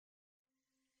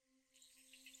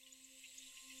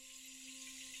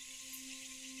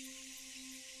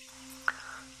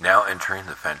Now entering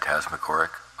the Phantasmagoric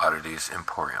Oddities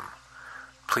Emporium.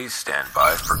 Please stand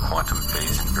by for quantum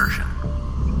phase inversion.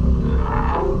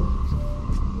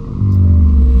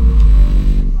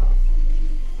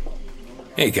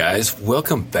 Hey guys,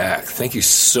 welcome back. Thank you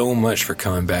so much for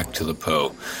coming back to the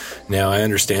P.O.E. Now, I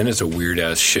understand it's a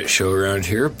weird-ass shit show around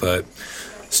here, but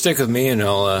stick with me and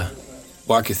I'll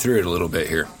walk you through it a little bit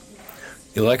here.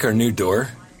 You like our new door?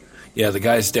 Yeah, the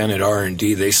guys down at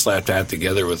R&D, they slapped that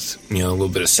together with, a little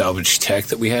bit of salvage tech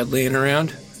that we had laying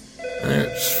around.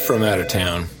 It's from out of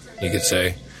town, you could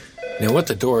say. Now, what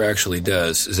the door actually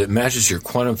does is it matches your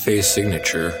quantum phase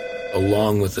signature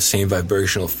along with the same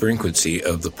vibrational frequency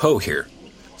of the P.O.E. here.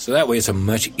 So that way it's a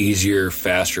much easier,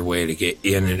 faster way to get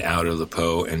in and out of the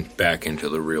P.O.E. and back into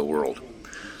the real world.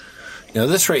 Now,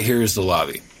 this right here is the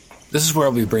lobby. This is where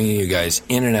I'll be bringing you guys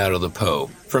in and out of the P.O.E.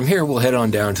 From here, we'll head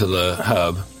on down to the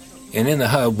hub. And in the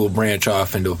hub, we'll branch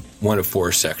off into one of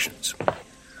 4 sections.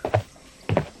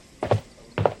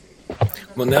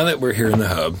 Well, now that we're here in the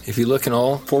hub, if you look in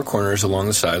all 4 corners along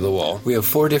the side of the wall, we have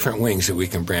 4 different wings that we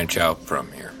can branch out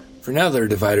from here. For now, they're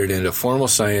divided into formal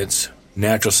science,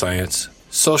 natural science,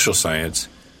 social science,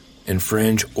 and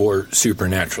fringe or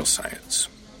supernatural science.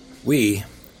 We,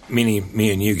 meaning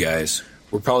me and you guys,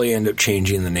 will probably end up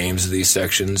changing the names of these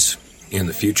sections in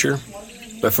the future.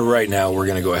 But for right now, we're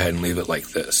going to go ahead and leave it like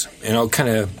this. And I'll kind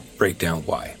of break down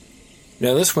why.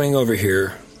 Now, this wing over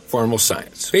here, formal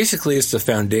science. Basically, it's the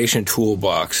foundation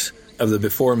toolbox of the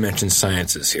before-mentioned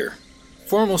sciences here.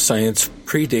 Formal science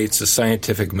predates the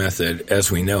scientific method as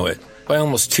we know it by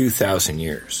almost 2,000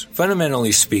 years.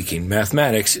 Fundamentally speaking,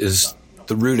 mathematics is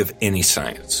the root of any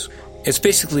science. It's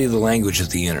basically the language of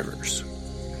the universe.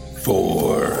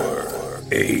 4,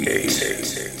 8,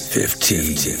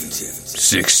 15,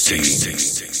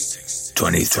 16,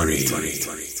 23,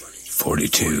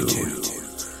 42.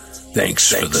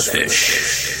 Thanks for the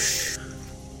fish.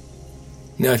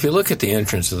 Now, if you look at the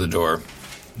entrance of the door,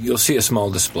 you'll see a small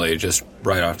display just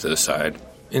right off to the side.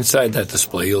 Inside that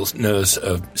display, you'll notice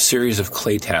a series of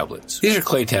clay tablets. These are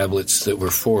clay tablets that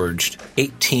were forged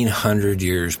 1,800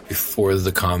 years before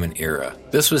the Common Era.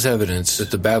 This was evidence that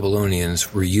the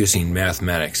Babylonians were using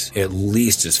mathematics at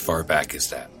least as far back as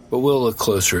that. But we'll look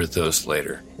closer at those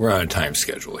later. We're on a time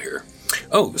schedule here.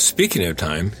 Oh, speaking of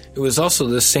time, it was also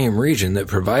this same region that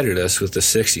provided us with the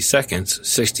 60 seconds,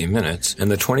 60 minutes,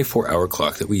 and the 24-hour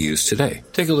clock that we use today.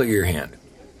 Take a look at your hand.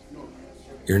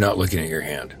 You're not looking at your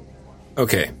hand.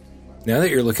 Okay, now that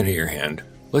you're looking at your hand,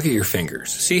 look at your fingers.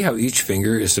 See how each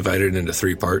finger is divided into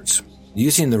 3 parts?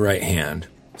 Using the right hand,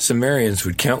 Sumerians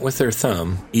would count with their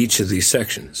thumb each of these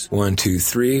sections. 1, 2,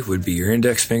 3 would be your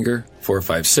index finger, 4,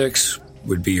 5, 6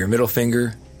 would be your middle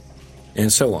finger,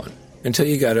 and so on, until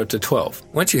you got up to 12.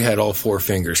 Once you had all 4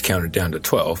 fingers counted down to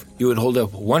 12, you would hold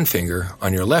up 1 finger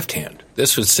on your left hand.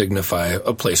 This would signify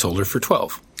a placeholder for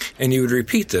 12. And you would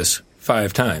repeat this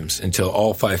 5 times until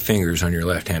all 5 fingers on your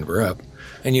left hand were up,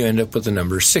 and you end up with the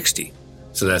number 60.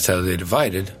 So that's how they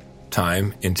divided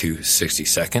time into 60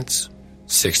 seconds,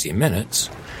 60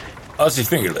 minutes. Aussie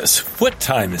Fingerless, what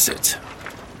time is it?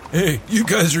 Hey, you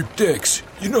guys are dicks.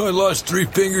 You know I lost 3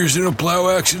 fingers in a plow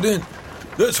accident?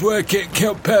 That's why I can't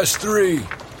count past 3.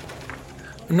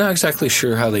 I'm not exactly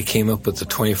sure how they came up with the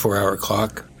 24-hour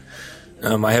clock.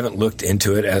 I haven't looked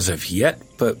into it as of yet,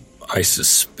 but I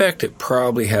suspect it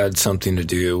probably had something to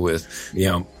do with,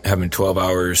 having 12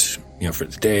 hours, for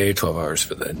the day, 12 hours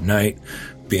for the night,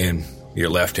 being your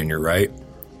left and your right.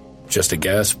 Just a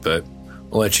guess, but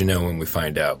I'll let you know when we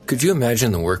find out. Could you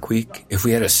imagine the work week if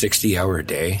we had a 60-hour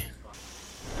day?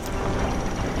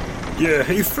 Yeah,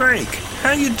 hey Frank,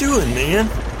 how you doing, man?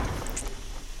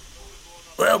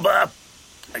 Well, Bob,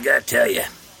 I gotta tell you,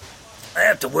 I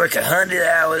have to work 100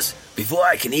 hours before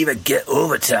I can even get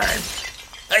overtime.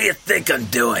 How you think I'm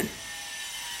doing?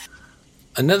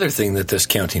 Another thing that this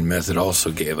counting method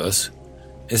also gave us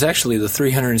is actually the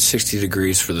 360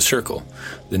 degrees for the circle,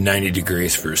 the 90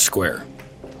 degrees for a square.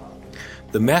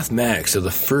 The mathematics of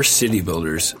the first city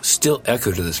builders still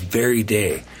echo to this very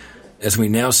day as we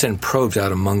now send probes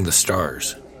out among the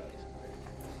stars.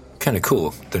 Kind of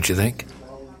cool, don't you think?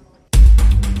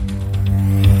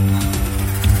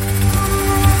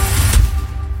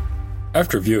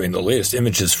 After viewing the latest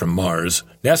images from Mars,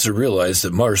 NASA realized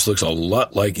that Mars looks a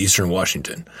lot like Eastern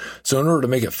Washington. So in order to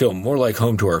make it feel more like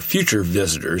home to our future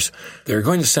visitors, they're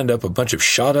going to send up a bunch of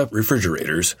shot-up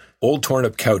refrigerators, old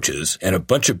torn-up couches, and a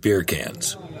bunch of beer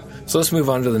cans. So let's move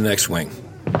on to the next wing.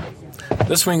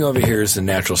 This wing over here is the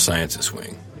natural sciences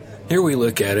wing. Here we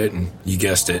look at it, and you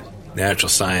guessed it, natural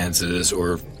sciences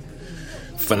or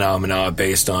phenomena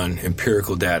based on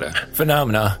empirical data.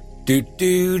 Phenomena.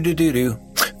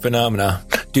 Phenomena.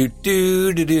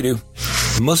 The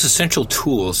most essential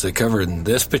tools that cover in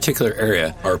this particular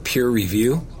area are peer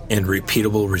review and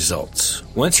repeatable results.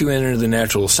 Once you enter the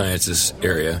natural sciences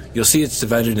area, you'll see it's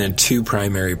divided into two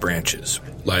primary branches.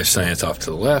 Life science off to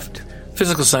the left,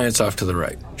 physical science off to the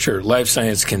right. Sure, life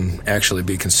science can actually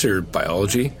be considered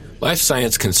biology. Life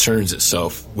science concerns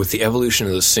itself with the evolution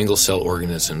of the single-cell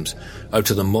organisms up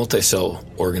to the multi-cell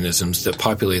organisms that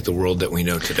populate the world that we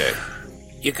know today.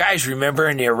 You guys remember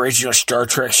in the original Star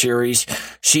Trek series,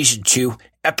 Season 2,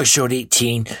 Episode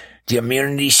 18, the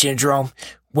immunity syndrome,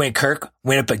 when Kirk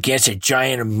went up against a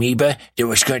giant amoeba that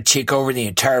was going to take over the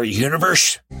entire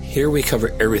universe? Here we cover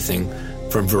everything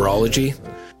from virology.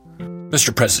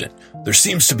 Mr. President, there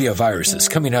seems to be a virus that's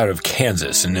coming out of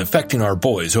Kansas and affecting our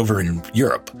boys over in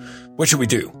Europe. What should we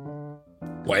do?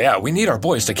 Well, yeah, we need our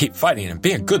boys to keep fighting and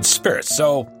be in good spirits,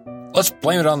 so let's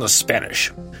blame it on the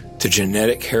Spanish. To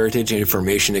genetic heritage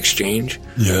information exchange?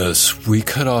 Yes, we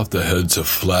cut off the heads of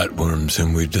flatworms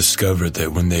and we discovered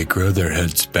that when they grow their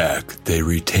heads back, they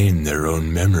retain their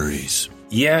own memories.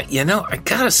 Yeah, I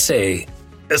gotta say,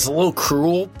 it's a little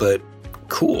cruel, but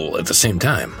cool at the same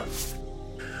time.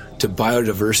 To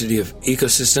biodiversity of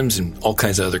ecosystems and all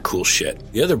kinds of other cool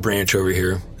shit. The other branch over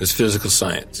here is physical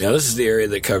science. Now, this is the area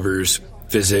that covers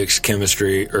physics,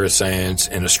 chemistry, earth science,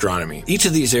 and astronomy. Each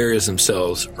of these areas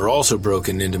themselves are also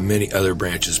broken into many other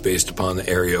branches based upon the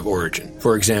area of origin.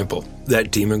 For example,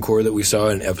 that demon core that we saw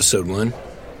in episode 1.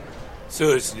 So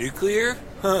it's nuclear?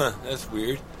 Huh, that's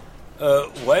weird.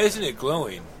 Why isn't it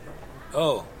glowing?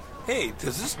 Oh, hey,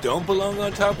 does this dome belong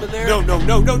on top of there? No,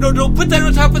 don't put that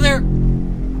on top of there!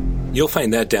 You'll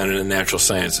find that down in the natural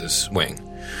sciences wing.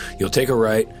 You'll take a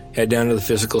right, head down to the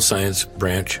physical science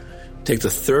branch, take the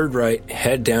third right,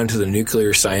 head down to the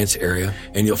nuclear science area,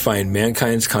 and you'll find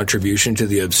mankind's contribution to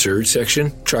the absurd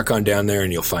section. Truck on down there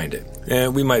and you'll find it.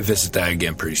 And we might visit that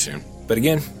again pretty soon. But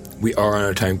again, we are on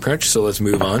a time crunch, so let's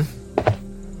move on.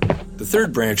 The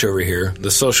third branch over here, the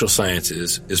social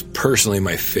sciences, is personally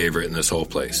my favorite in this whole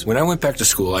place. When I went back to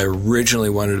school, I originally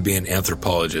wanted to be an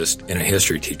anthropologist and a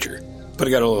history teacher, but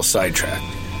I got a little sidetracked.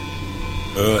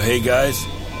 Hey guys,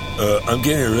 I'm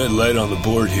getting a red light on the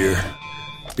board here.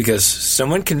 Because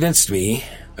someone convinced me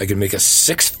I could make a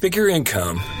 6-figure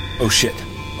income. Oh shit.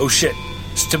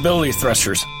 Stability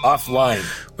thrusters offline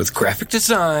with graphic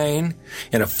design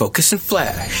and a focus and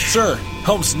flash. Sir,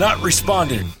 helm's not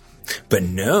responding. But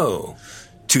no.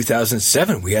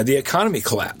 2007, we had the economy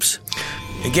collapse.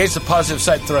 Engage the positive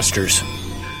side thrusters.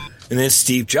 And then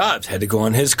Steve Jobs had to go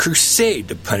on his crusade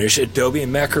to punish Adobe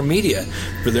and Macromedia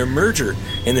for their merger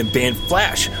and then ban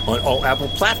Flash on all Apple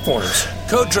platforms.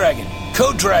 Code Dragon.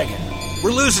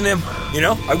 We're losing him.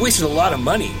 I wasted a lot of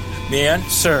money, man.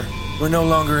 Sir, we're no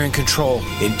longer in control.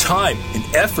 In time, in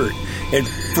effort, and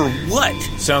for what?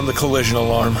 Sound the collision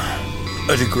alarm.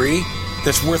 A degree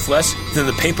that's worth less than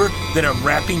the paper that I'm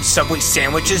wrapping Subway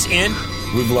sandwiches in?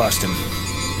 We've lost him.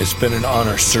 It's been an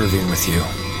honor serving with you.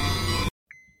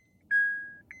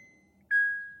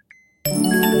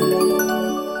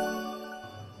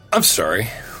 I'm sorry.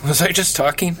 Was I just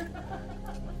talking?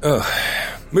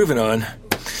 Moving on.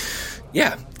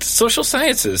 Yeah, social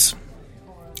sciences.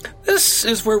 This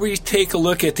is where we take a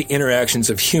look at the interactions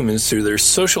of humans through their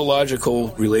sociological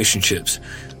relationships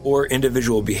or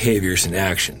individual behaviors and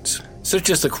actions, such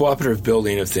as the cooperative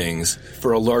building of things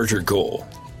for a larger goal.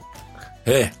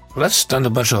 Hey, let's stand a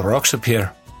bunch of rocks up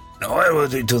here. Now, why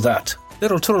would they do that?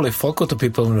 It'll totally fuck with the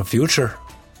people in the future.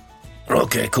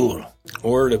 Okay, cool.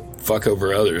 Or to fuck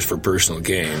over others for personal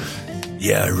gain.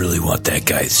 Yeah, I really want that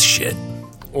guy's shit.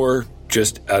 Or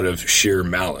just out of sheer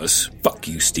malice. Fuck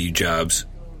you, Steve Jobs.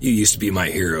 You used to be my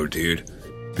hero, dude.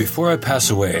 Before I pass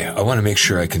away, I want to make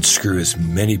sure I can screw as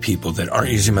many people that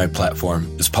aren't using my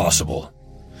platform as possible.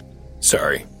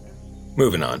 Sorry.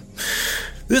 Moving on.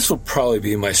 This will probably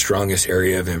be my strongest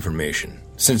area of information,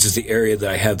 since it's the area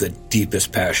that I have the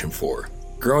deepest passion for.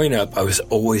 Growing up, I was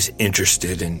always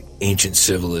interested in ancient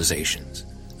civilizations.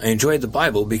 I enjoyed the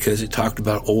Bible because it talked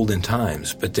about olden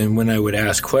times, but then when I would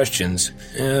ask questions,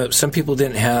 some people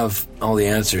didn't have all the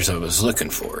answers I was looking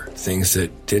for. Things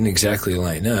that didn't exactly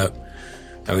line up.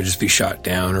 I would just be shot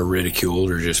down or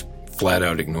ridiculed or just flat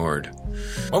out ignored.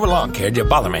 Move along, kid. You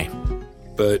bother me.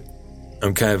 But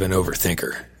I'm kind of an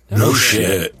overthinker. No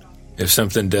shit. If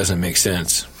something doesn't make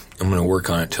sense, I'm going to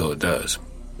work on it till it does.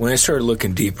 When I started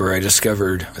looking deeper, I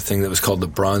discovered a thing that was called the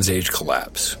Bronze Age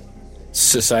collapse.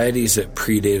 Societies that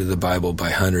predated the Bible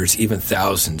by hundreds, even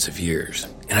thousands of years.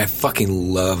 And I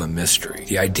fucking love a mystery.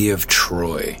 The idea of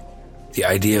Troy, the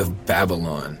idea of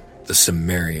Babylon, the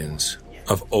Sumerians.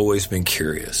 I've always been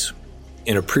curious.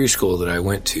 In a preschool that I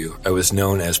went to, I was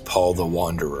known as Paul the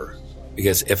Wanderer.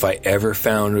 Because if I ever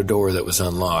found a door that was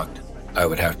unlocked, I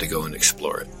would have to go and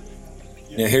explore it.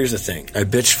 Now, here's the thing. I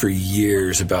bitched for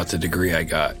years about the degree I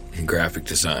got in graphic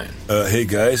design. Hey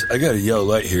guys, I got a yellow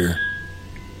light here.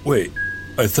 Wait,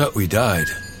 I thought we died.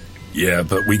 Yeah,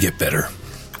 but we get better.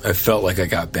 I felt like I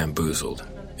got bamboozled.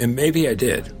 And maybe I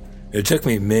did. It took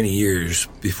me many years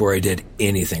before I did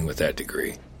anything with that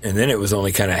degree. And then it was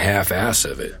only kind of half-ass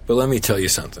of it. But let me tell you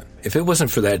something. If it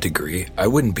wasn't for that degree, I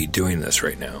wouldn't be doing this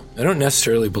right now. I don't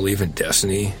necessarily believe in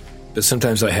destiny, but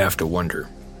sometimes I have to wonder.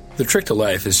 The trick to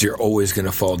life is you're always going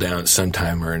to fall down at some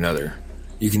time or another.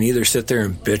 You can either sit there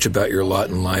and bitch about your lot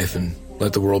in life and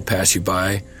let the world pass you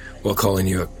by while calling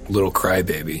you a little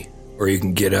crybaby, or you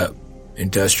can get up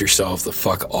and dust yourself the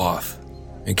fuck off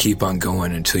and keep on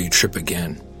going until you trip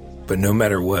again. But no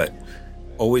matter what,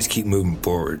 always keep moving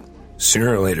forward.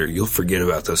 Sooner or later, you'll forget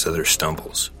about those other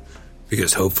stumbles,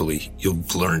 because hopefully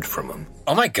you've learned from them.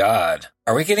 Oh my God.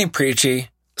 Are we getting preachy?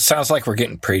 Sounds like we're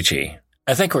getting preachy.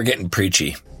 I think we're getting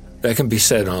preachy. That can be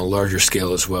said on a larger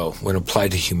scale as well, when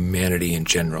applied to humanity in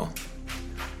general.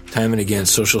 Time and again,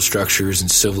 social structures and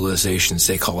civilizations,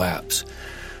 they collapse.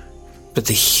 But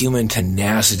the human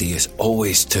tenacity is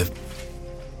always to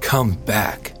come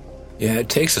back. Yeah, it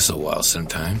takes us a while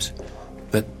sometimes,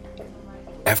 but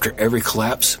after every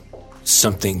collapse,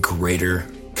 something greater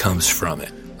comes from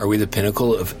it. Are we the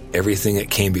pinnacle of everything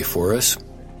that came before us?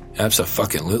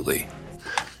 Abso-fucking-lutely.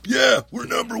 Yeah, we're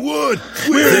number one.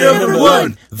 We're number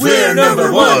one. We're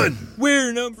number one.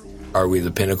 We're number... Are we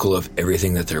the pinnacle of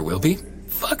everything that there will be?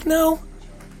 Fuck no.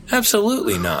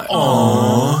 Absolutely not.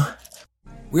 Aww.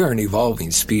 We are an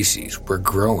evolving species. We're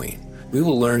growing. We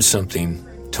will learn something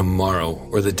tomorrow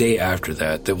or the day after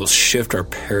that will shift our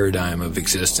paradigm of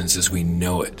existence as we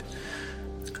know it.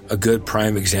 A good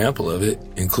prime example of it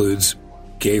includes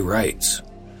gay rights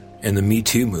and the Me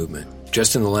Too movement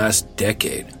just in the last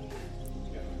decade.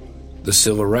 The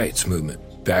civil rights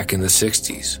movement back in the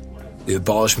 60s. The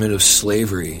abolishment of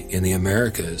slavery in the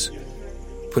Americas.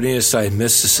 Putting aside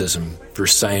mysticism for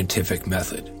scientific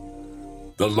method.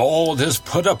 The Lord has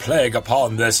put a plague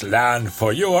upon this land,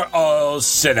 for you are all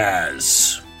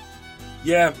sinners.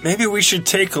 Yeah, maybe we should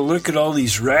take a look at all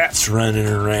these rats running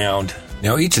around.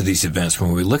 Now, each of these events,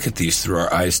 when we look at these through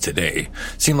our eyes today,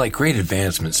 seem like great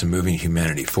advancements in moving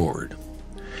humanity forward.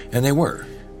 And they were.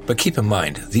 But keep in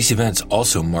mind, these events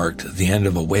also marked the end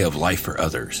of a way of life for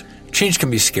others. Change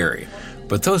can be scary,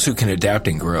 but those who can adapt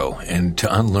and grow and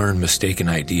to unlearn mistaken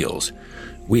ideals,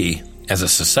 we, as a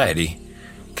society,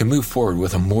 can move forward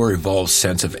with a more evolved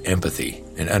sense of empathy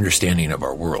and understanding of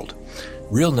our world.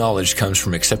 Real knowledge comes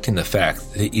from accepting the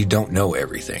fact that you don't know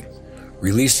everything.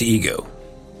 Release the ego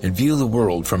and view the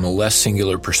world from a less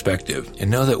singular perspective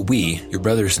and know that we, your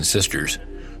brothers and sisters,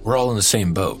 we're all in the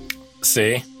same boat.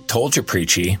 See? Told you,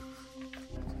 preachy.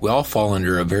 We all fall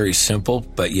under a very simple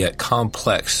but yet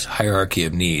complex hierarchy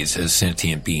of needs as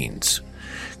sentient beings.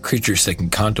 Creatures that can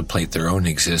contemplate their own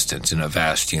existence in a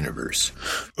vast universe.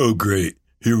 Oh great,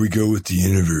 here we go with the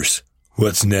universe.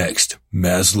 What's next,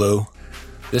 Maslow?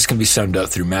 This can be summed up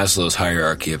through Maslow's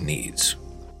hierarchy of needs.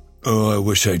 Oh, I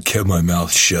wish I'd kept my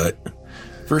mouth shut.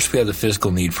 First, we have the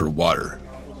physical need for water,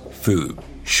 food,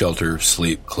 shelter,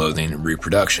 sleep, clothing, and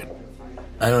reproduction.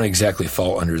 I don't exactly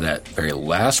fall under that very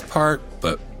last part,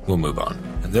 but we'll move on.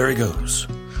 And there he goes.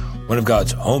 One of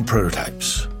God's own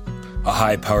prototypes. A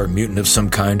high-powered mutant of some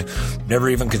kind, never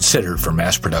even considered for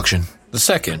mass production. The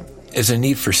second is a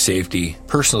need for safety,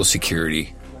 personal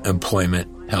security,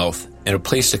 employment, health, and a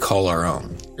place to call our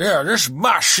own. Yeah, this is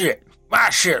my shit.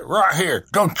 My shit right here.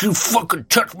 Don't you fucking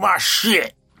touch my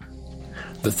shit.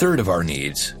 The third of our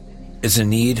needs is a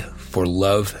need for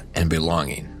love and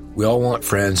belonging. We all want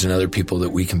friends and other people that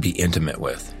we can be intimate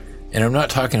with. And I'm not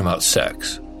talking about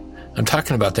sex. I'm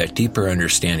talking about that deeper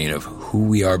understanding of who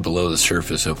we are below the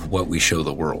surface of what we show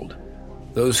the world.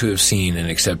 Those who have seen and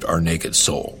accept our naked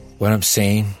soul. What I'm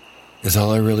saying is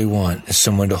all I really want is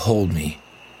someone to hold me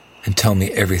and tell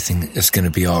me everything is going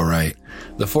to be all right.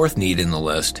 The fourth need in the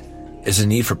list is a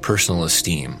need for personal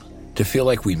esteem, to feel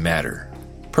like we matter.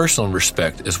 Personal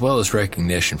respect as well as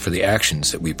recognition for the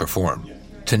actions that we perform.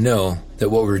 To know that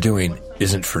what we're doing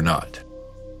isn't for naught.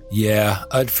 Yeah,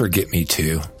 I'd forget me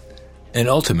too. And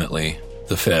ultimately,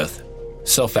 the fifth,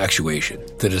 self-actuation.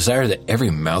 The desire that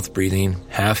every mouth-breathing,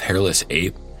 half-hairless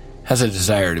ape has a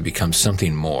desire to become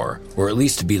something more, or at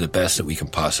least to be the best that we can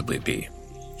possibly be.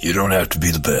 You don't have to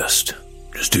be the best.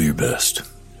 Just do your best.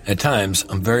 At times,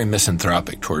 I'm very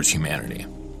misanthropic towards humanity.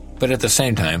 But at the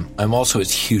same time, I'm also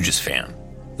its hugest fan.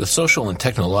 The social and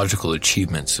technological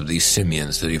achievements of these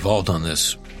simians that evolved on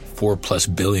this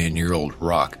 4+ billion-year-old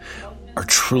rock are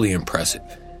truly impressive.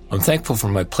 I'm thankful for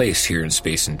my place here in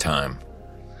space and time.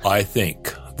 I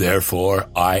think, therefore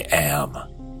I am.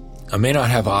 I may not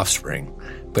have offspring,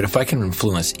 but if I can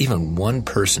influence even one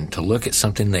person to look at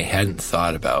something they hadn't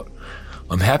thought about,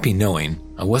 I'm happy knowing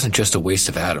I wasn't just a waste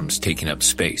of atoms taking up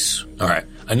space. Alright,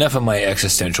 enough of my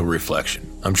existential reflection.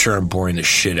 I'm sure I'm boring the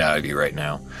shit out of you right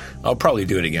now. I'll probably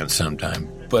do it again sometime,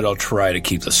 but I'll try to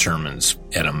keep the sermons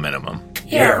at a minimum.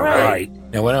 Yeah, right.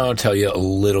 Now, why don't I tell you a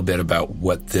little bit about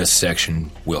what this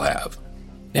section will have?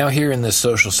 Now, here in this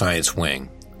social science wing,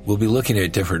 we'll be looking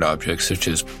at different objects such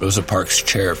as Rosa Parks'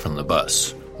 chair from the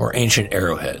bus, or ancient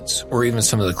arrowheads, or even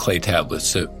some of the clay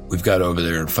tablets that we've got over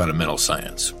there in fundamental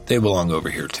science. They belong over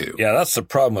here too. Yeah, that's the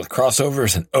problem with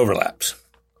crossovers and overlaps.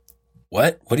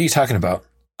 What? What are you talking about?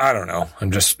 I don't know.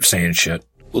 I'm just saying shit.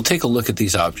 We'll take a look at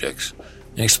these objects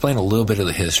and explain a little bit of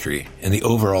the history and the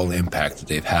overall impact that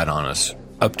they've had on us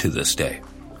up to this day.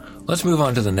 Let's move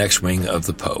on to the next wing of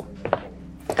the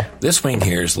P.O.E. This wing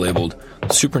here is labeled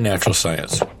supernatural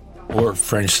science, or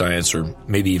French science, or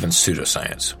maybe even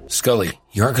pseudoscience. Scully,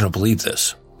 you aren't going to believe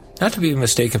this. Not to be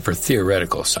mistaken for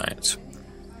theoretical science.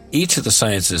 Each of the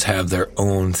sciences have their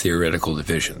own theoretical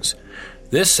divisions.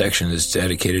 This section is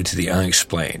dedicated to the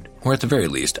unexplained, or at the very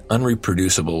least,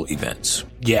 unreproducible events.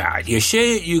 Yeah, you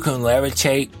say that you can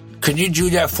levitate. Could you do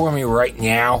that for me right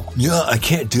now? Yeah, I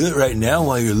can't do it right now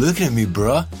while you're looking at me,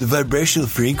 bruh. The vibrational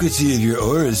frequency of your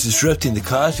aura is disrupting the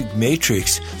cosmic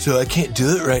matrix, so I can't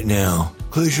do it right now.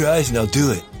 Close your eyes and I'll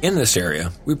do it. In this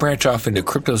area, we branch off into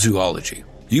cryptozoology,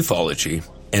 ufology,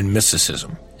 and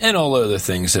mysticism, and all other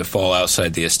things that fall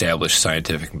outside the established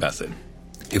scientific method.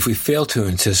 If we fail to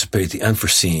anticipate the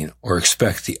unforeseen or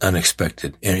expect the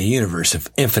unexpected in a universe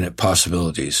of infinite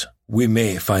possibilities, we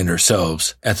may find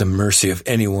ourselves at the mercy of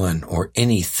anyone or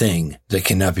anything that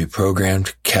cannot be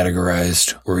programmed,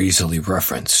 categorized, or easily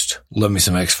referenced. Love me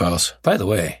some X-Files. By the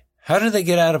way, how did they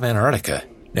get out of Antarctica?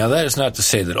 Now, that is not to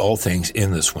say that all things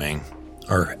in this wing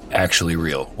are actually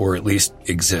real, or at least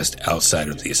exist outside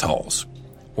of these halls,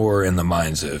 or in the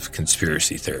minds of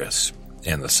conspiracy theorists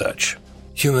and the such.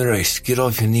 Human race, get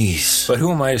off your knees. But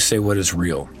who am I to say what is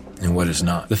real and what is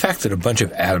not? The fact that a bunch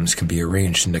of atoms can be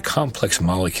arranged into complex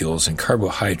molecules and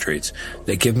carbohydrates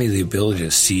that give me the ability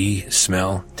to see,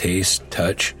 smell, taste,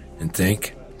 touch, and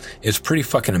think, is pretty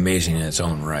fucking amazing in its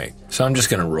own right. So I'm just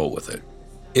going to roll with it.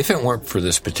 If it weren't for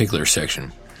this particular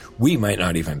section, we might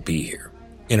not even be here,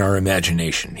 in our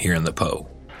imagination here in the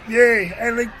P.O.E. Yay, I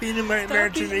like being in my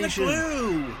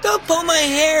imagination. Don't pull my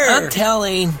hair. I'm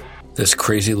telling. This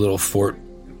crazy little fort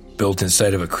built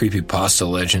inside of a creepypasta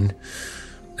legend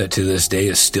that to this day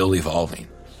is still evolving.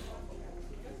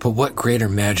 But what greater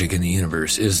magic in the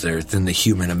universe is there than the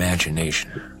human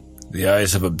imagination? The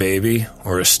eyes of a baby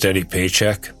or a steady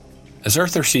paycheck? As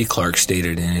Arthur C. Clarke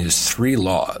stated in his 3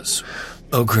 laws,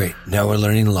 Oh great, now we're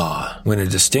learning law. when a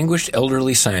distinguished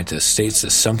elderly scientist states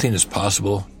that something is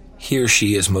possible, he or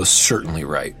she is most certainly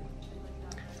right.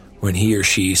 When he or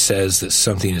she says that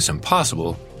something is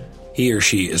impossible, he or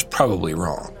she is probably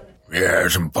wrong. Yeah,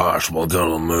 it's impossible to go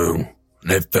to the moon.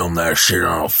 They filmed that shit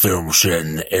on a film set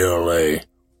in L.A.,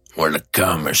 where the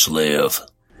comets live.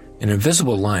 An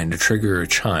invisible line to trigger a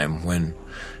chime when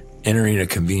entering a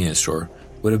convenience store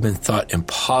would have been thought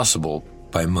impossible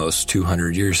by most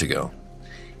 200 years ago.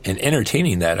 And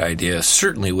entertaining that idea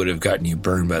certainly would have gotten you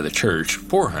burned by the church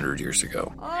 400 years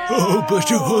ago. Oh, but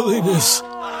your holiness,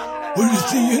 what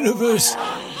is the universe?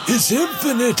 It's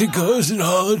infinite. It goes in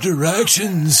all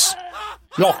directions.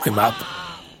 Lock him up.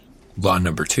 Law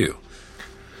number 2.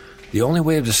 The only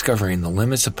way of discovering the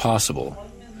limits of possible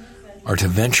are to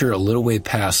venture a little way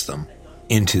past them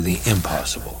into the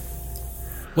impossible.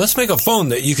 Let's make a phone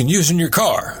that you can use in your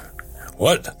car.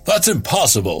 What? That's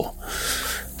impossible.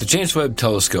 The James Webb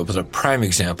Telescope is a prime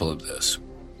example of this.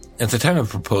 At the time of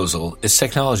proposal, its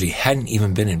technology hadn't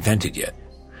even been invented yet,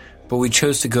 but we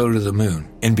chose to go to the moon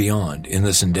and beyond in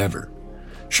this endeavor.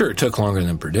 Sure, it took longer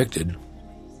than predicted,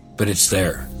 but it's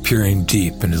there, peering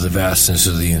deep into the vastness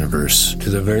of the universe,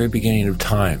 to the very beginning of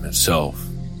time itself.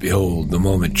 Behold, the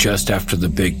moment just after the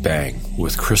Big Bang,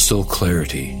 with crystal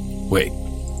clarity. Wait,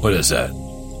 what is that?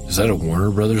 Is that a Warner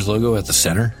Brothers logo at the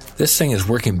center? This thing is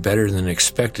working better than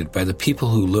expected by the people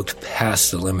who looked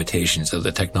past the limitations of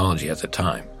the technology at the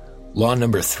time. Law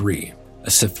number 3.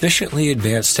 A sufficiently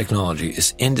advanced technology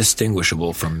is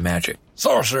indistinguishable from magic.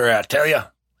 Sorcery, I tell ya.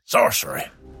 Sorcery.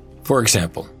 For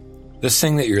example, this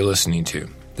thing that you're listening to,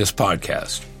 this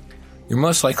podcast, you're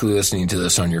most likely listening to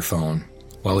this on your phone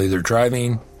while either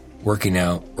driving, working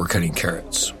out, or cutting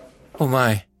carrots. Oh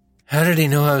my, how did he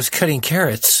know I was cutting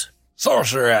carrots?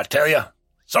 Sorcery, I tell ya.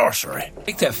 Sorcery.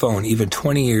 Take that phone even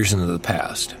 20 years into the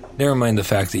past. Never mind the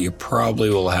fact that you probably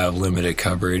will have limited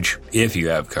coverage, if you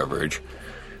have coverage.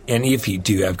 And if you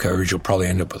do have coverage, you'll probably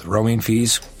end up with roaming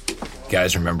fees.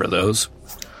 Guys, remember those?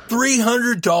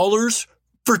 $300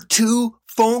 for 2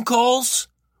 phone calls?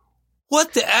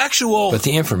 What the actual... But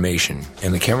the information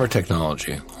and the camera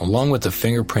technology, along with the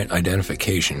fingerprint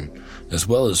identification, as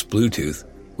well as Bluetooth,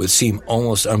 would seem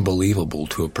almost unbelievable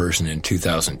to a person in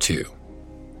 2002.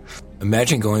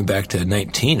 Imagine going back to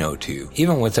 1902.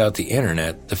 Even without the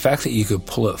internet, the fact that you could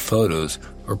pull up photos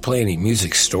or play any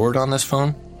music stored on this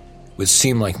phone would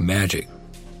seem like magic.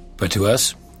 But to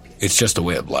us, it's just a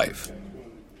way of life.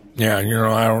 Yeah,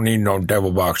 I don't need no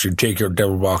devil box. You take your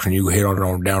devil box and you hit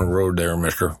on down the road there,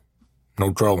 mister.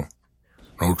 No trouble.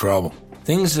 No trouble.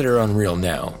 Things that are unreal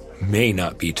now may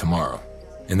not be tomorrow.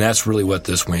 And that's really what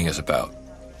this wing is about.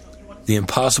 The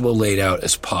impossible laid out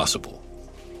as possible.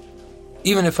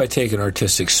 Even if I take an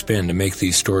artistic spin to make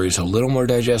these stories a little more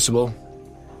digestible,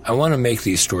 I want to make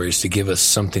these stories to give us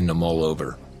something to mull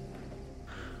over.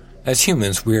 As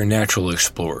humans, we are natural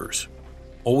explorers,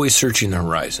 always searching the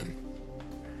horizon.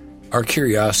 Our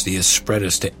curiosity has spread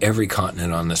us to every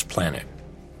continent on this planet.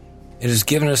 It has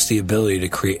given us the ability to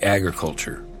create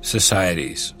agriculture,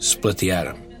 societies, split the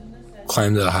atom,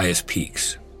 climb to the highest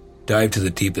peaks, dive to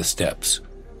the deepest depths,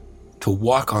 to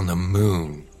walk on the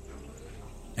moon.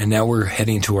 And now we're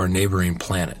heading to our neighboring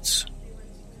planets.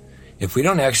 If we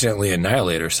don't accidentally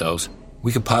annihilate ourselves,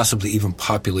 we could possibly even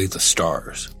populate the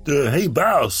stars. Hey,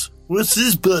 boss, what's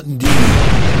this button do?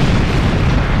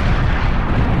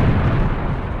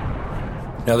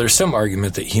 Now, there's some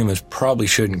argument that humans probably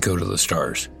shouldn't go to the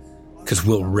stars, because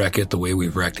we'll wreck it the way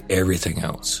we've wrecked everything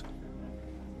else.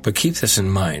 But keep this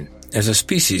in mind. As a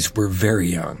species, we're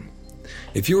very young.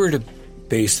 If you were to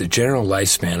base the general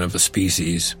lifespan of a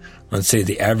species on, say,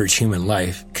 the average human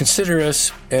life, consider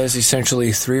us as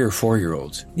essentially 3 or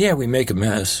 4-year-olds. Yeah, we make a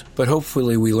mess, but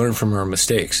hopefully we learn from our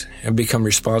mistakes and become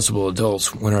responsible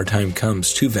adults when our time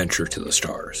comes to venture to the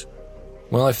stars.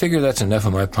 Well, I figure that's enough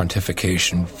of my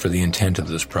pontification for the intent of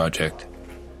this project.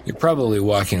 You're probably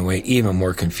walking away even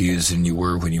more confused than you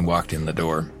were when you walked in the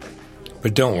door.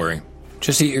 But don't worry.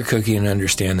 Just eat your cookie and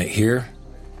understand that here,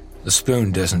 the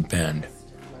spoon doesn't bend.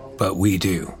 But we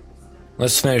do.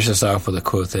 Let's finish this off with a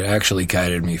quote that actually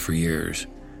guided me for years.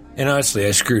 And honestly,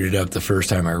 I screwed it up the first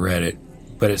time I read it,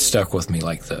 but it stuck with me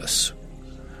like this.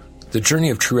 The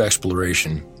journey of true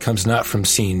exploration comes not from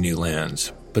seeing new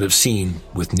lands, but of seeing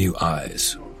with new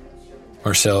eyes.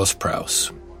 Marcellus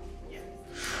Proust.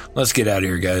 Let's get out of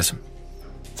here, guys.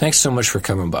 Thanks so much for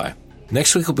coming by.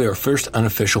 Next week will be our first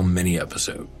unofficial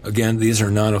mini-episode. Again, these are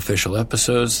non-official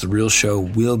episodes. The real show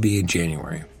will be in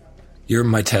January. You're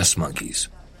my test monkeys.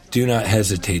 Do not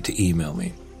hesitate to email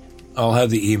me. I'll have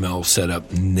the email set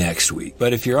up next week.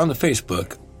 But if you're on the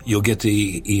Facebook, you'll get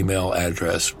the email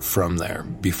address from there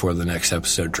before the next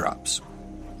episode drops.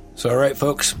 So, all right,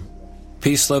 folks.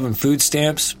 Peace, love, and food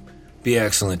stamps. Be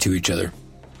excellent to each other.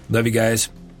 Love you guys.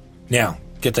 Now,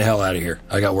 get the hell out of here.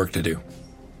 I got work to do.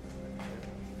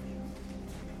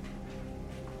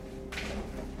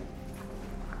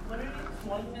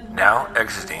 Now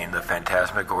exiting the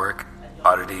Phantasmagoric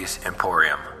Oddities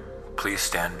Emporium. Please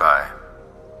stand by.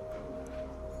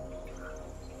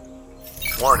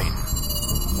 Warning.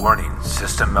 Warning,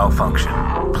 system malfunction.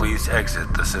 Please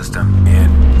exit the system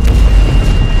in...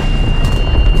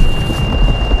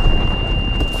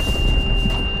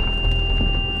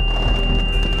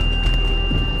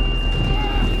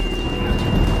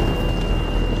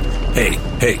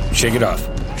 Hey, shake it off.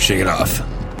 Shake it off.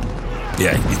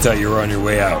 Yeah, you thought you were on your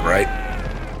way out, right?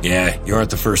 Yeah, you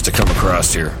aren't the first to come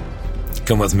across here.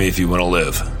 Come with me if you want to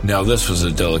live. Now, this was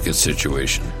a delicate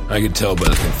situation. I could tell by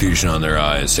the confusion on their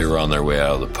eyes they were on their way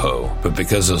out of the P.O.E. But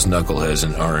because those knuckleheads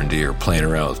in R&D are playing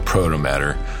around with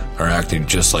protomatter, are acting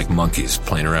just like monkeys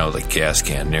playing around with a gas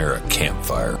can near a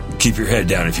campfire. Keep your head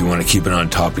down if you want to keep it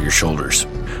on top of your shoulders.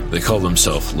 They call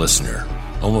themselves Listener.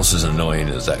 Almost as annoying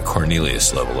as that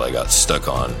Cornelius level I got stuck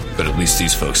on, but at least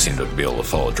these folks seem to be able to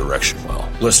follow direction well.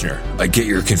 Listener, I get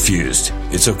you're confused.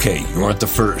 It's okay, you aren't the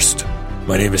first.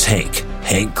 My name is Hank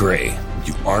Gray.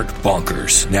 You aren't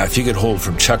bonkers. Now, if you could hold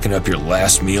from chucking up your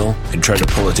last meal and try to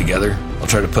pull it together, I'll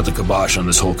try to put the kibosh on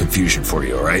this whole confusion for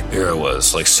you, alright? Here I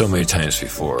was, like so many times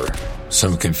before.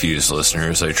 Some confused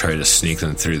listeners, I try to sneak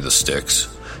them through the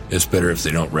sticks. It's better if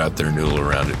they don't wrap their noodle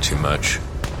around it too much.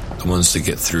 The ones that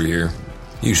get through here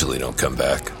usually don't come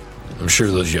back. I'm sure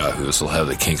those yahoos will have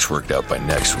the kinks worked out by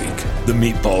next week. The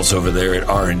meatballs over there at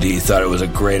R&D thought it was a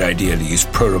great idea to use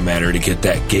protomatter to get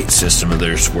that gate system of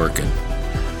theirs working.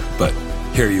 But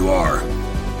here you are.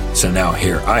 So now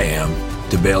here I am,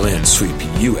 to bail in and sweep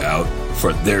you out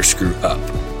before they're screwed up.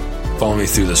 Follow me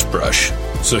through this brush.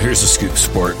 So here's the scoop,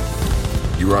 sport.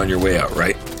 You were on your way out,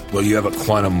 right? Well, you have a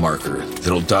quantum marker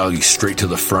that'll dial you straight to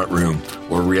the front room,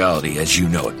 or reality as you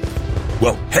know it.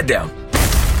 Well, head down.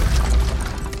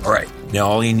 Alright, now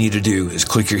all you need to do is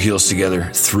click your heels together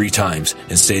 3 times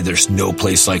and say there's no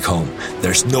place like home.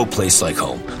 There's no place like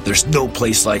home. There's no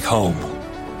place like home.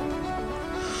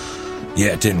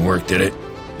 Yeah, it didn't work, did it?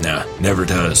 Nah, never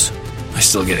does. I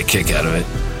still get a kick out of it.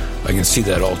 I can see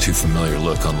that all too familiar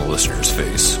look on the listener's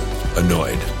face.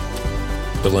 Annoyed.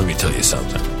 But let me tell you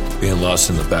something. Being lost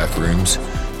in the back rooms,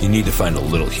 you need to find a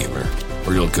little humor,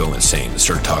 or you'll go insane and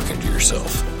start talking to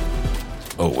yourself.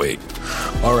 Oh, wait.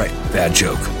 Alright, bad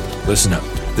joke. Listen up.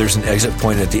 There's an exit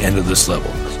point at the end of this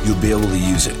level. You'll be able to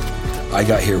use it. I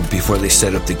got here before they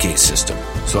set up the gate system,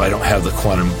 so I don't have the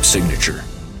quantum signature.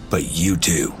 But you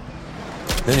do.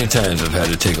 Many times I've had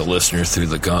to take a listener through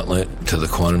the gauntlet to the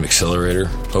quantum accelerator,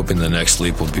 hoping the next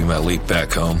leap will be my leap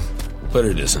back home. But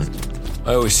it isn't.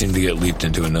 I always seem to get leaped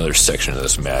into another section of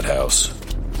this madhouse.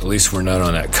 At least we're not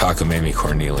on that cockamamie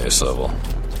Cornelius level.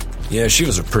 Yeah, she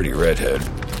was a pretty redhead,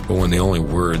 but when the only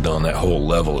word on that whole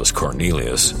level is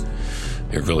Cornelius,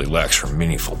 it really lacks for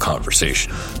meaningful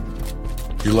conversation.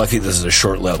 You're lucky this is a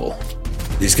short level.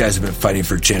 These guys have been fighting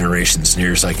for generations,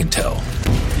 near as I can tell.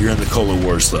 You're in the Cola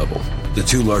Wars level. The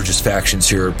 2 largest factions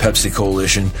here are Pepsi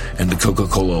Coalition and the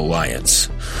Coca-Cola Alliance.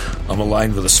 I'm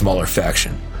aligned with a smaller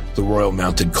faction, the Royal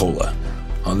Mounted Cola.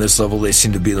 On this level, they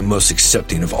seem to be the most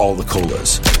accepting of all the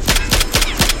colas.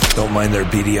 Don't mind their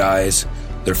beady eyes,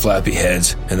 their flappy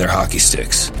heads, and their hockey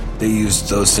sticks. They use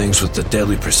those things with the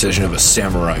deadly precision of a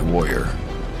samurai warrior.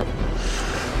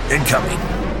 Incoming!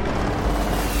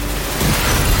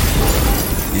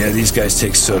 Yeah, these guys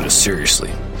take soda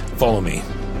seriously. Follow me.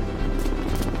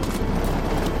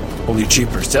 Holy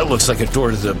jeepers, that looks like a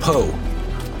door to the P.O.E.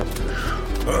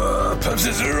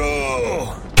 Pepsi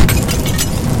Zero!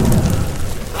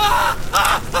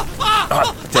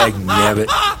 Oh, dag nabbit.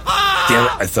 Damn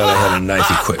it, I thought I had a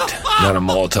knife equipped, not a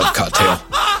Molotov cocktail.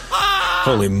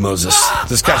 Holy Moses,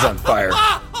 this guy's on fire.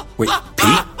 Wait,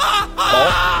 Pete?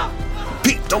 Oh?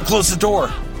 Pete, don't close the door!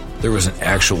 There was an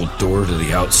actual door to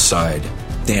the outside.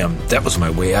 Damn, that was my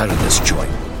way out of this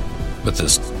joint. But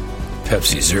this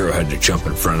Pepsi Zero had to jump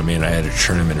in front of me and I had to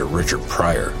turn him into Richard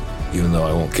Pryor, even though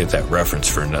I won't get that reference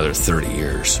for another 30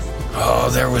 years. Oh,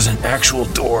 there was an actual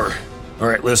door.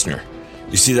 Alright, listener,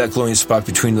 you see that glowing spot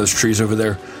between those trees over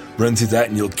there? Run through that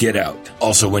and you'll get out.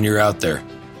 Also, when you're out there,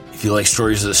 if you like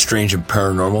stories of the strange and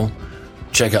paranormal,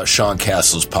 check out Sean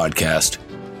Castle's podcast,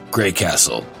 Grey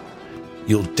Castle.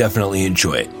 You'll definitely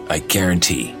enjoy it, I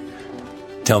guarantee.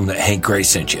 Tell him that Hank Gray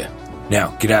sent you.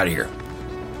 Now, get out of here.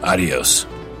 Adios.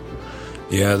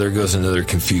 Yeah, there goes another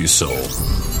confused soul.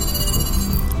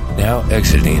 Now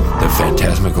exiting the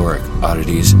Phantasmagoric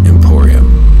Oddities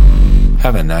Emporium.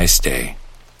 Have a nice day.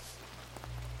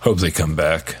 Hope they come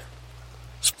back.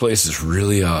 This place is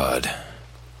really odd.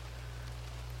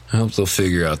 I hope they'll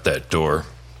figure out that door.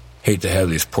 Hate to have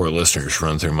these poor listeners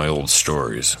run through my old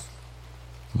stories.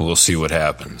 But we'll see what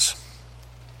happens.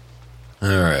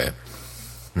 Alright.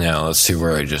 Now, let's see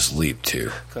where I just leaped to.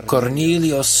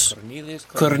 Cornelius. Cornelius.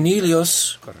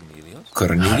 Cornelius?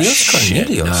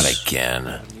 Cornelius. Not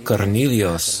again.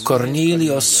 Cornelius.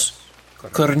 Cornelius.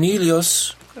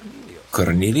 Cornelius.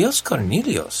 Cornelius.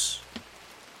 Cornelius.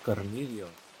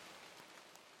 Cornelius.